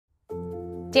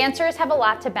Dancers have a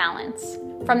lot to balance.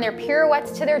 From their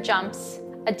pirouettes to their jumps,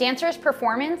 a dancer's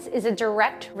performance is a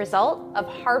direct result of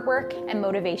hard work and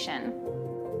motivation.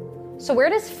 So where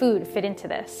does food fit into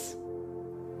this?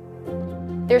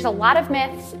 There's a lot of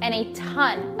myths and a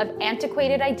ton of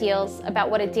antiquated ideals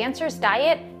about what a dancer's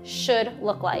diet should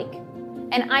look like.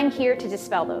 And I'm here to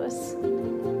dispel those.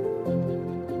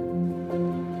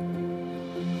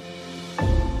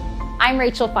 I'm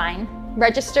Rachel Fine,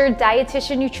 registered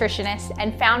dietitian nutritionist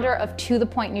and founder of To The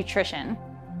Point Nutrition.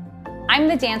 I'm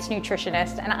the dance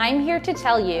nutritionist, and I'm here to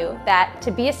tell you that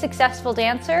to be a successful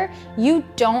dancer, you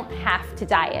don't have to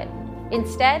diet.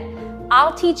 Instead,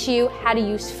 I'll teach you how to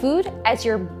use food as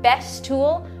your best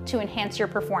tool to enhance your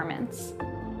performance.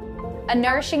 A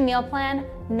nourishing meal plan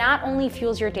not only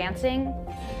fuels your dancing,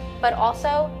 but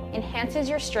also enhances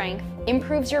your strength,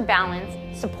 improves your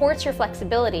balance, supports your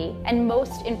flexibility, and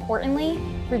most importantly,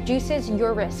 reduces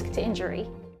your risk to injury.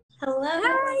 Hello.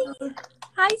 Hi.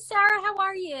 Hi, Sarah. How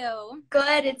are you?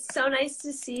 Good. It's so nice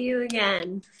to see you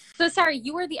again. So, Sarah,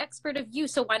 you are the expert of you.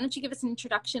 So why don't you give us an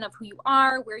introduction of who you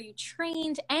are, where you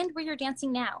trained, and where you're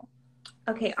dancing now?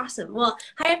 Okay, awesome. Well,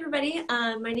 hi, everybody.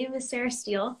 My name is Sarah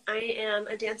Steele. I am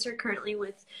a dancer currently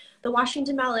with the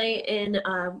Washington Ballet in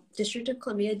District of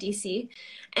Columbia, DC.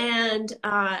 And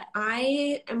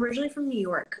I am originally from New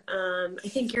York. I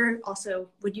think you're also,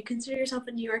 would you consider yourself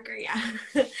a New Yorker? Yeah.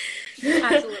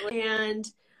 Absolutely.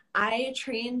 And I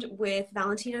trained with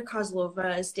Valentina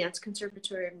Kozlova's Dance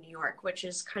Conservatory of New York, which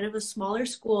is kind of a smaller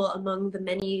school among the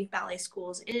many ballet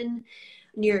schools in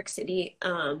New York City.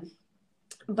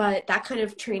 But that kind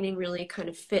of training really kind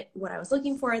of fit what I was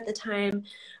looking for at the time.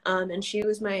 And she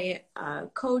was my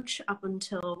coach up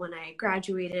until when I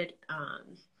graduated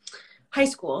high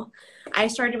school. I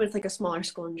started with like a smaller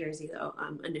school in Jersey though,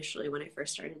 initially when I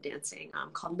first started dancing,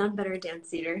 called None Better Dance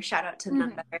Theater. Shout out to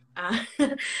None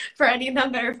Better for any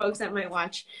None Better folks that might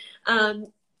watch.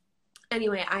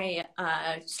 Anyway,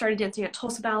 I started dancing at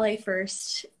Tulsa Ballet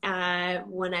first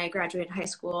when I graduated high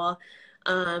school.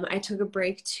 I took a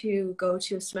break to go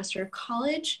to a semester of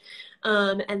college,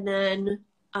 and then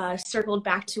circled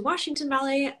back to Washington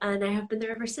Ballet, and I have been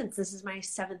there ever since. This is my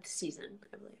 7th season,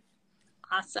 I believe.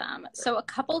 Awesome. So a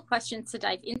couple of questions to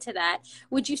dive into that.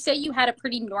 Would you say you had a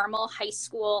pretty normal high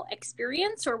school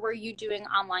experience, or were you doing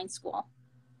online school?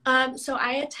 So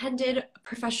I attended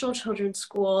professional children's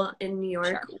school in New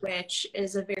York, Sure. which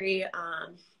is a very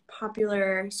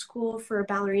popular school for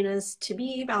ballerinas to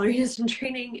be ballerinas in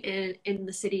training in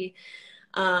the city.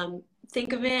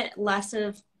 Think of it less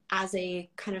of as a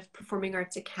kind of performing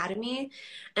arts academy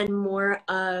and more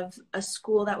of a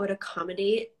school that would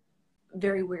accommodate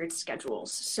very weird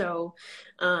schedules. So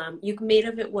you made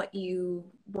of it what you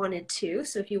wanted to.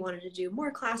 So if you wanted to do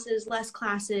more classes, less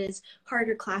classes,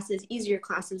 harder classes, easier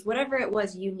classes, whatever it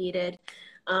was you needed,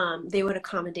 they would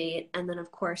accommodate. And then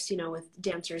of course, you know, with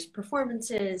dancers'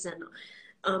 performances and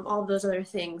all those other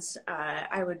things,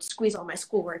 I would squeeze all my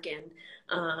schoolwork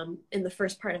in the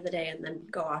first part of the day and then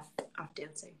go off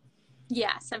dancing.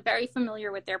 Yes, I'm very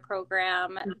familiar with their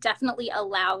program. Definitely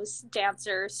allows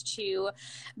dancers to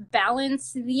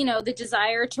balance, you know, the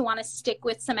desire to want to stick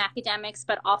with some academics,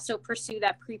 but also pursue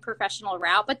that pre-professional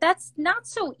route. But that's not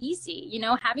so easy, you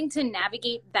know, having to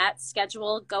navigate that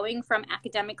schedule, going from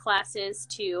academic classes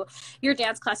to your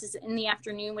dance classes in the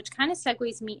afternoon, which kind of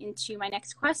segues me into my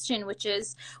next question, which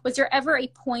is, was there ever a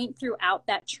point throughout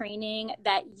that training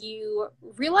that you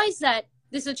realized that,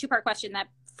 this is a two-part question, that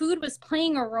food was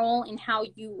playing a role in how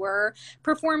you were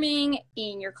performing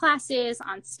in your classes,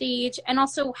 on stage, and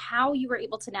also how you were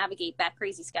able to navigate that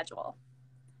crazy schedule?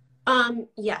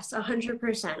 Yes,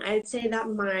 100%. I'd say that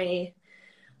my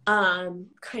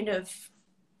kind of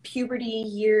puberty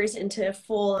years into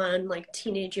full on like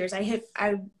teenage years,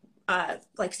 I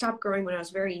like stopped growing when I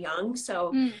was very young.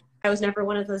 So I was never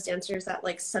one of those dancers that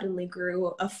like suddenly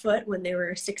grew a foot when they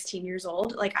were 16 years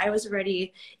old. Like I was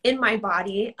already in my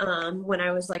body when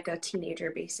I was like a teenager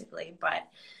basically. But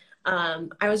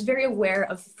I was very aware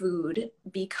of food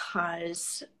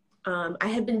because I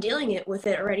had been dealing with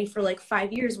it already for like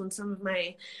 5 years when some of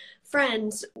my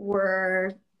friends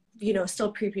were, you know,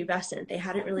 still prepubescent. They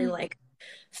hadn't really like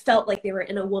felt like they were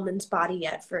in a woman's body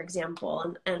yet, for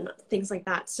example, and things like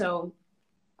that. So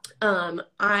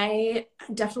I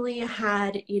definitely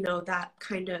had, you know, that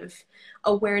kind of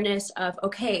awareness of,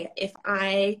 okay, if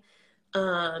I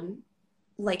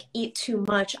like eat too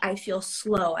much, I feel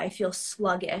slow, I feel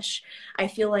sluggish, I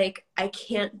feel like I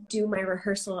can't do my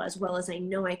rehearsal as well as I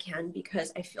know I can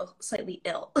because I feel slightly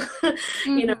ill,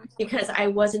 you know, because I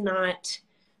was not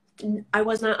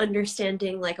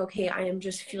understanding like, okay, I am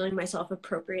just fueling myself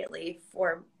appropriately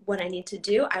for what I need to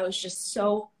do. I was just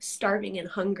so starving and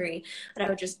hungry that I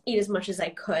would just eat as much as I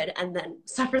could and then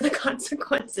suffer the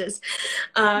consequences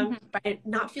by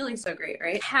not feeling so great,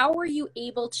 right? How were you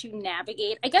able to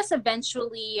navigate, I guess,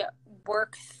 eventually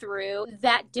work through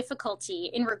that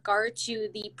difficulty in regard to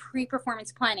the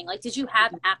pre-performance planning? Like, did you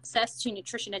have access to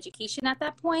nutrition education at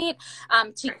that point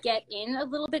to get in a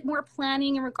little bit more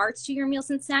planning in regards to your meals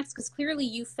and snacks? Because clearly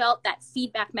you felt that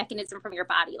feedback mechanism from your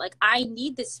body. Like, I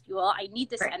need this fuel, I need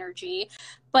this energy,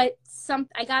 but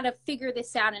I got to figure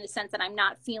this out in a sense that I'm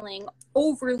not feeling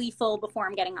overly full before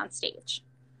I'm getting on stage.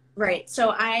 Right.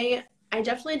 So I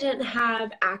definitely didn't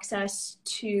have access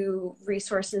to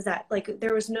resources that, like,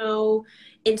 there was no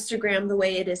Instagram the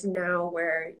way it is now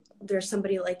where there's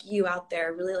somebody like you out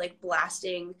there really like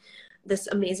blasting this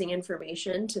amazing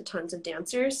information to tons of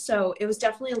dancers. So it was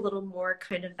definitely a little more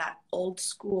kind of that old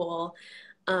school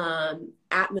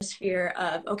atmosphere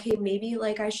of, okay, maybe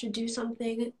like I should do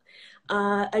something,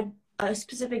 a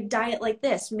specific diet like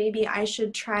this. Maybe I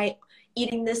should try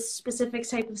eating this specific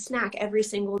type of snack every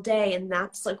single day, and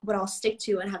that's like what I'll stick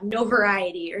to and have no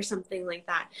variety or something like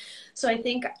that. So I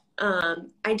think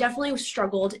I definitely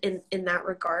struggled in that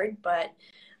regard, but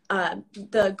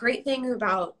the great thing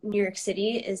about New York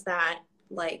City is that,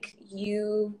 like,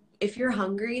 if you're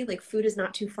hungry, like, food is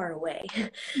not too far away.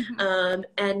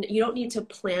 And you don't need to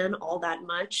plan all that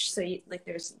much. So like,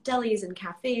 there's delis and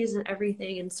cafes and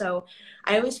everything. And so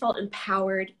I always felt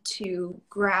empowered to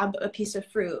grab a piece of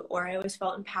fruit, or I always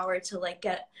felt empowered to like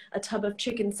get a tub of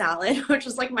chicken salad, which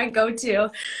is like my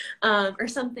go-to, or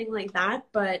something like that.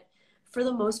 But for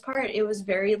the most part, it was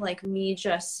very like me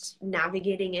just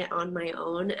navigating it on my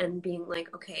own and being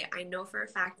like, okay, I know for a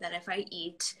fact that if I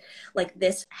eat like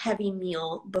this heavy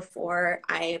meal before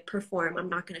I perform, I'm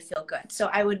not going to feel good. So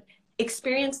I would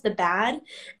experience the bad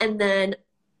and then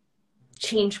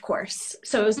change course.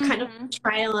 So it was kind of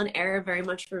trial and error very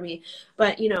much for me.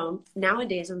 But, you know,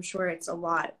 nowadays I'm sure it's a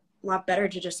lot better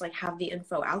to just like have the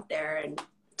info out there and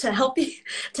to help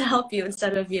you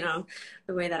instead of, you know,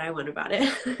 the way that I went about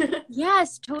it.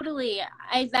 Yes, totally.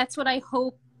 That's what I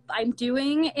hope I'm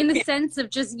doing, in the sense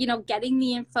of just, you know, getting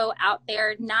the info out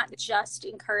there, not just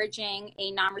encouraging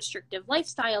a non-restrictive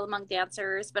lifestyle among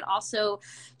dancers, but also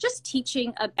just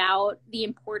teaching about the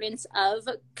importance of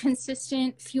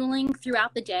consistent fueling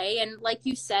throughout the day. And like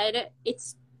you said,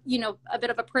 it's, you know, a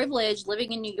bit of a privilege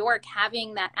living in New York,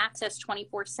 having that access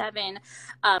 24/7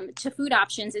 to food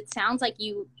options. It sounds like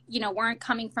you know, weren't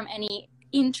coming from any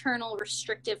internal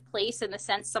restrictive place, in the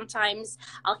sense sometimes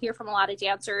I'll hear from a lot of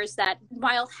dancers that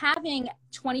while having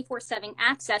 24/7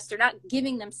 access, they're not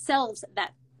giving themselves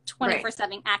that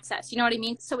 24/7 access. You know what I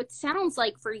mean? So it sounds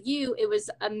like for you, it was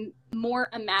more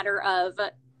a matter of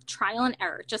trial and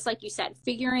error, just like you said,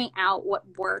 figuring out what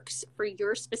works for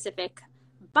your specific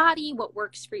body, what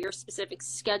works for your specific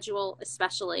schedule,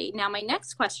 especially. Now, my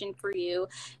next question for you,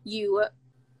 you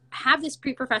have this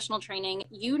pre-professional training,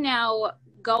 you now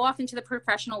go off into the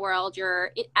professional world,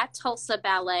 you're at Tulsa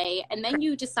Ballet, and then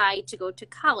you decide to go to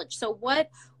college. So what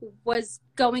was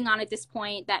going on at this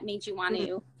point that made you want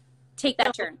to take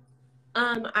that turn?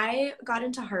 I got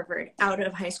into Harvard out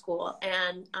of high school,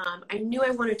 and I knew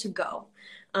I wanted to go.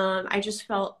 I just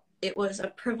felt it was a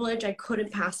privilege I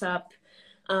couldn't pass up.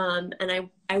 And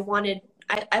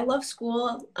I love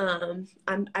school.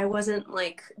 I wasn't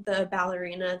like the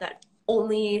ballerina that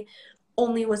only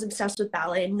was obsessed with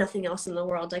ballet and nothing else in the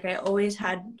world. Like, I always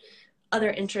had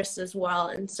other interests as well.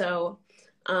 And so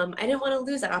I didn't want to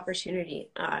lose that opportunity.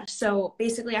 So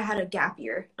basically I had a gap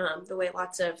year, the way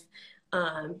lots of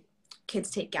kids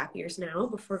take gap years now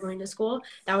before going to school.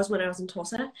 That was when I was in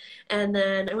Tulsa. And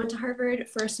then I went to Harvard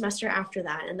for a semester after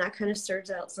that. And that kind of serves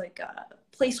as like a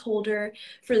placeholder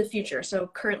for the future. So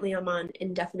currently I'm on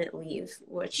indefinite leave,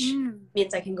 which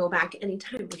means I can go back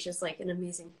anytime, which is like an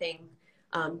amazing thing,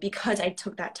 because I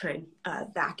took that time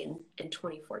back in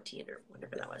 2014 or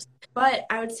whatever that was. But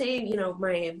I would say, you know,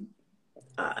 my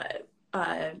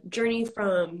journey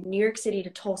from New York City to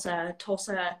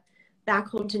Tulsa back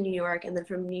home to New York, and then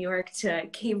from New York to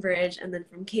Cambridge, and then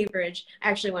from Cambridge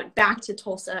I actually went back to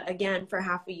Tulsa again for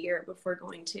half a year before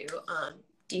going to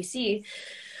DC.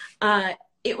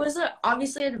 It was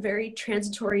obviously a very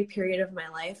transitory period of my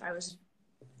life. I was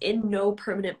in no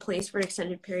permanent place for an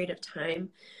extended period of time.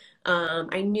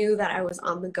 I knew that I was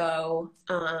on the go.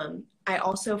 I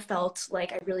also felt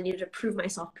like I really needed to prove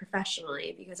myself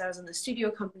professionally because I was in the studio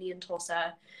company in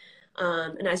Tulsa.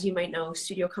 And as you might know,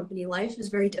 studio company life is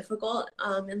very difficult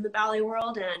in the ballet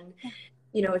world. And,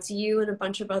 you know, it's you and a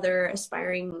bunch of other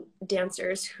aspiring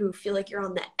dancers who feel like you're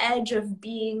on the edge of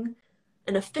being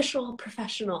an official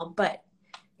professional, but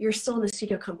you're still in the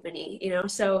studio company, you know?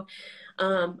 So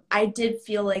I did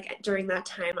feel like during that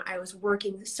time I was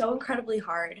working so incredibly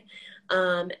hard.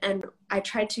 And I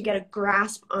tried to get a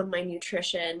grasp on my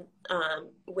nutrition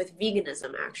with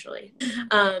veganism, actually.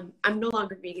 I'm no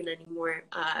longer vegan anymore,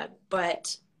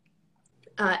 but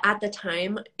at the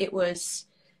time it was,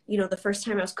 you know, the first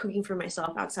time I was cooking for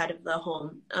myself outside of the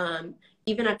home.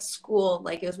 Even at school,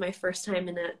 like it was my first time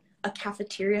in a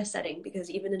cafeteria setting, because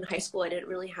even in high school I didn't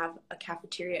really have a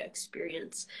cafeteria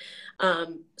experience.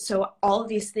 So all of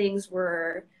these things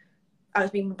I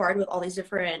was being bombarded with all these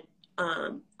different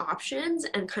options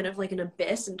and kind of like an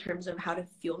abyss in terms of how to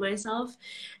fuel myself.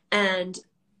 And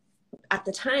at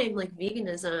the time, like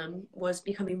veganism was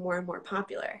becoming more and more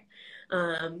popular.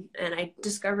 And I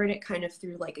discovered it kind of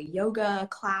through like a yoga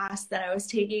class that I was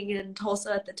taking in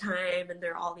Tulsa at the time. And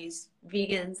there are all these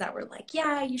vegans that were like,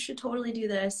 yeah, you should totally do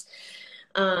this.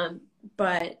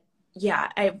 But yeah,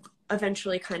 I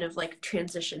eventually kind of like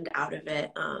transitioned out of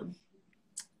it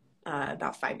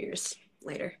about 5 years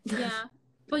later. Yeah.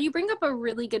 Well, you bring up a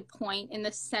really good point in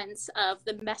the sense of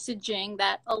the messaging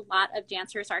that a lot of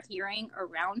dancers are hearing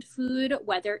around food,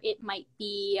 whether it might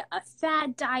be a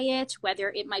fad diet, whether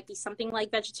it might be something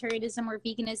like vegetarianism or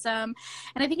veganism.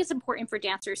 And I think it's important for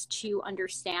dancers to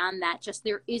understand that just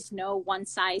there is no one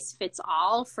size fits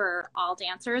all for all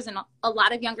dancers. And a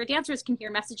lot of younger dancers can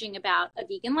hear messaging about a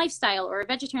vegan lifestyle or a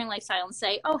vegetarian lifestyle and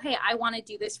say, oh, hey, I want to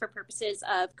do this for purposes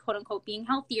of quote unquote being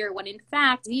healthier, when in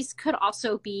fact, these could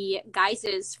also be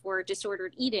guises for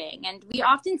disordered eating. And we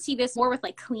often see this more with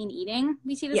like clean eating.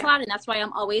 We see this a lot. And that's why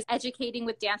I'm always educating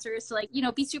with dancers to like, you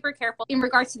know, be super careful in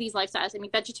regards to these lifestyles. I mean,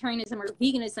 vegetarianism or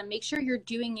veganism, make sure you're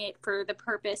doing it for the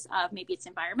purpose of maybe it's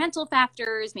environmental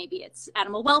factors, maybe it's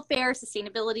animal welfare,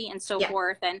 sustainability, and so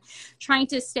forth. And trying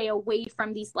to stay away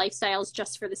from these lifestyles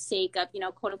just for the sake of, you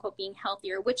know, quote unquote being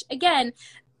healthier, which again,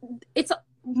 it's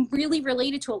really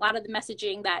related to a lot of the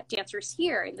messaging that dancers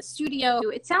hear in the studio.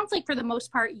 It sounds like for the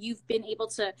most part, you've been able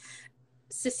to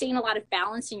sustain a lot of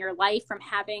balance in your life from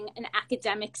having an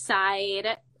academic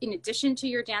side in addition to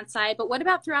your dance side. But what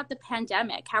about throughout the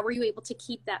pandemic? How were you able to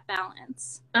keep that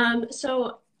balance? Over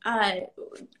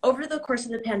the course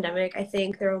of the pandemic, I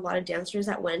think there were a lot of dancers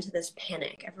that went into this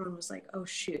panic. Everyone was like, oh,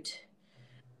 shoot,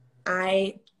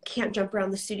 I can't jump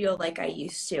around the studio like I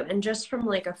used to. And just from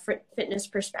like a fitness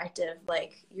perspective,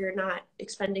 like you're not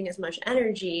expending as much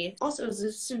energy. Also, it was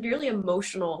a severely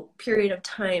emotional period of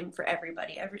time for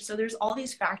everybody. So there's all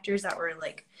these factors that were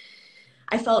like,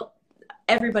 I felt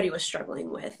everybody was struggling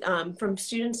with, from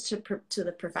students to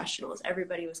the professionals.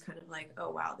 Everybody was kind of like, oh,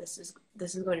 wow, this is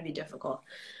going to be difficult.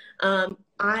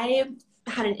 I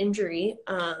had an injury,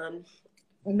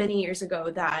 many years ago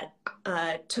that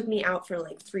took me out for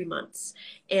like 3 months,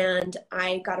 and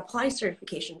I got a Pilates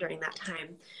certification during that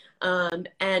time.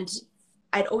 And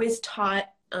I'd always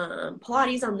taught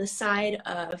Pilates on the side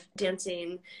of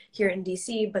dancing here in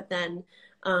DC, but then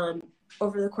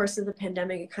over the course of the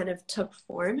pandemic, it kind of took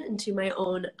form into my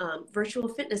own virtual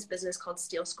fitness business called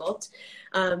Steel Sculpt,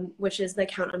 which is the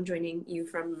account I'm joining you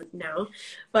from now.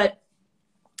 But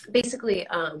basically,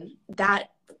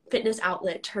 that fitness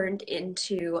outlet turned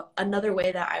into another way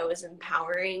that I was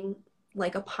empowering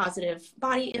like a positive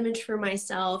body image for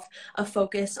myself, a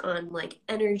focus on like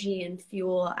energy and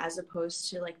fuel as opposed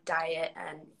to like diet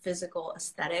and physical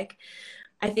aesthetic.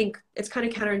 I think it's kind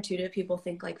of counterintuitive. People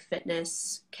think like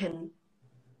fitness can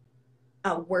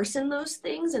worsen those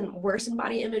things and worsen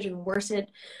body image and worsen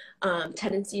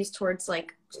tendencies towards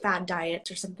like fad diets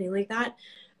or something like that.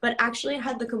 But actually it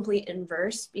had the complete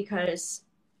inverse, because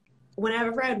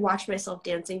whenever I'd watch myself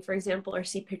dancing, for example, or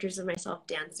see pictures of myself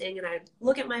dancing, and I'd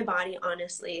look at my body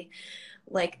honestly,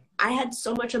 like I had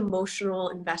so much emotional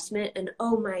investment in,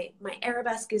 oh, my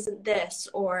arabesque isn't this,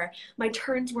 or my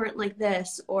turns weren't like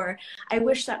this, or I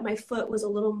wish that my foot was a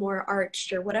little more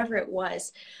arched, or whatever it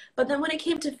was. But then when it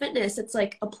came to fitness, it's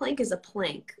like a plank is a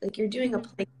plank. Like you're doing a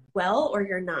plank well or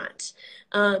you're not.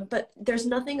 But there's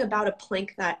nothing about a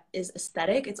plank that is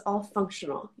aesthetic. It's all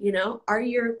functional, you know? Are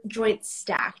your joints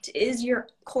stacked? Is your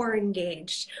core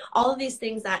engaged? All of these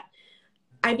things that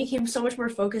I became so much more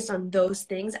focused on those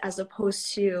things as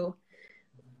opposed to,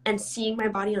 and seeing my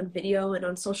body on video and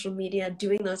on social media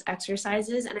doing those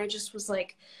exercises. And I just was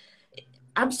like,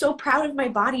 I'm so proud of my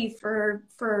body for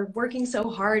working so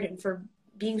hard and for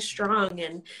being strong.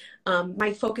 And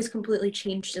my focus completely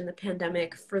changed in the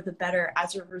pandemic for the better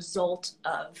as a result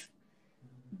of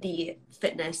the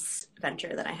fitness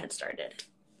venture that I had started.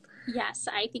 Yes,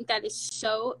 I think that is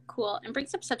so cool and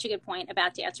brings up such a good point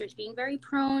about dancers being very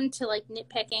prone to like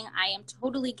nitpicking. I am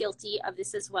totally guilty of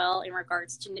this as well in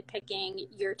regards to nitpicking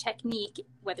your technique,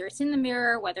 whether it's in the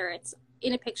mirror, whether it's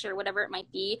in a picture, whatever it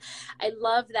might be. I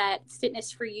love that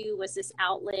fitness for you was this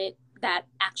outlet that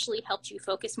actually helped you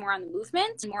focus more on the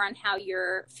movement and more on how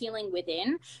you're feeling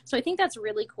within. So I think that's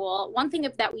really cool. One thing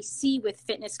that we see with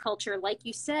fitness culture, like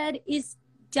you said, is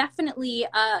definitely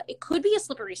it could be a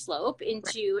slippery slope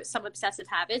into some obsessive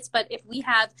habits. But if we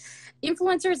have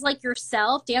influencers like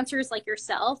yourself, dancers like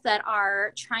yourself, that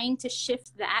are trying to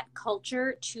shift that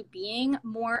culture to being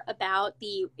more about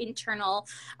the internal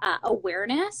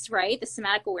awareness, right, the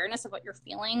somatic awareness of what you're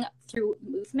feeling through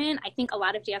movement, I think a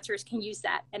lot of dancers can use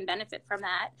that and benefit from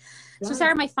that. Yeah. So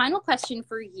Sarah, my final question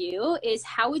for you is,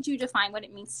 how would you define what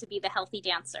it means to be the healthy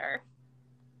dancer?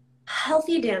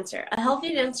 Healthy dancer. A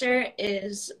healthy dancer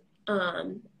is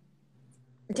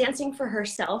dancing for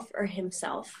herself or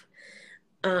himself.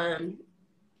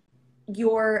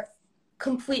 You're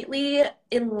completely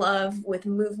in love with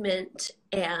movement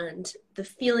and the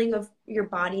feeling of your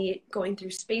body going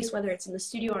through space, whether it's in the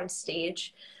studio or on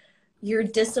stage. Your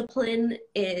discipline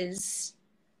is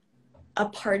a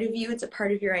part of you. It's a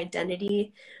part of your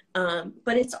identity.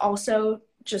 But it's also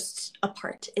just a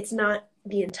part. It's not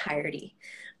the entirety.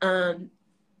 In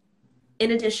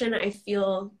addition, I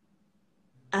feel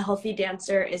a healthy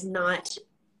dancer is not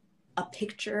a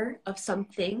picture of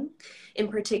something in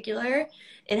particular.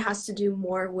 It has to do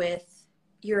more with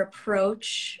your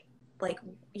approach, like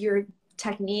your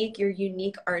technique, your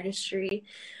unique artistry.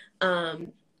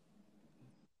 And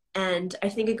I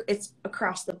think it's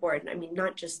across the board. I mean,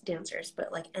 not just dancers,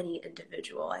 but like any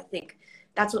individual. I think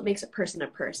that's what makes a person a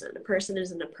person. A person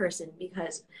isn't a person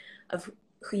because of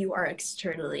who you are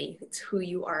externally. It's who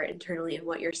you are internally and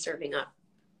what you're serving up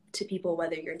to people,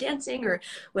 whether you're dancing or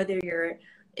whether you're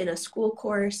in a school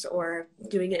course or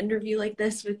doing an interview like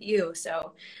this with you.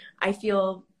 So I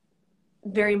feel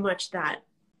very much that,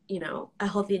 you know, a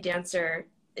healthy dancer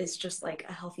is just like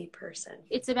a healthy person.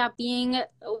 It's about being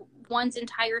one's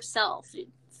entire self,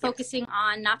 focusing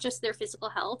on not just their physical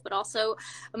health, but also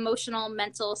emotional,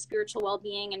 mental, spiritual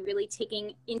well-being, and really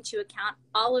taking into account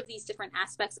all of these different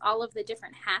aspects, all of the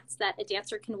different hats that a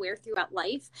dancer can wear throughout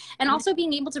life, and also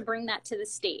being able to bring that to the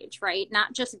stage, right?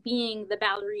 Not just being the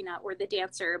ballerina or the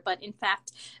dancer, but in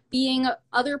fact, being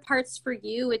other parts for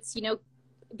you. It's, you know,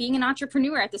 being an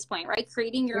entrepreneur at this point, right?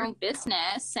 Creating your own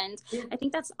business. And I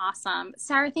think that's awesome.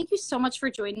 Sarah, thank you so much for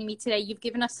joining me today. You've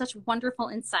given us such wonderful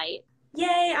insight.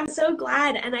 Yay, I'm so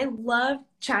glad. And I love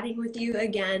chatting with you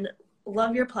again.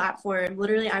 Love your platform.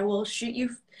 Literally, I will shout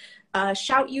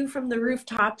you from the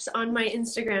rooftops on my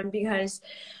Instagram, because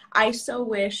I so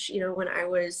wish, you know, when I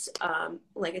was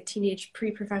like a teenage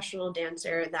pre-professional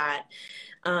dancer, that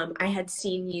I had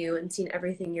seen you and seen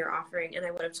everything you're offering, and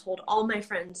I would have told all my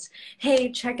friends,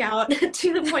 hey, check out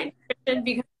To The Point Nutrition,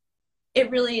 because it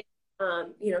really is,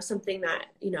 you know, something that,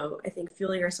 you know, I think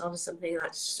fueling ourselves is something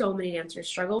that so many dancers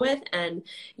struggle with, and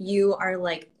you are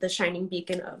like the shining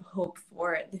beacon of hope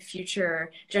for the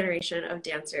future generation of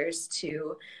dancers to,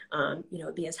 you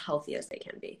know, be as healthy as they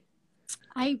can be.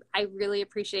 I really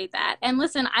appreciate that. And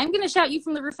listen, I'm going to shout you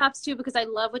from the rooftops too, because I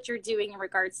love what you're doing in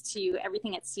regards to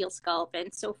everything at Steel Sculpt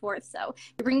and so forth. So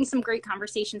you're bringing some great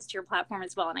conversations to your platform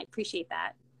as well, and I appreciate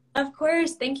that. Of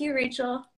course. Thank you, Rachel.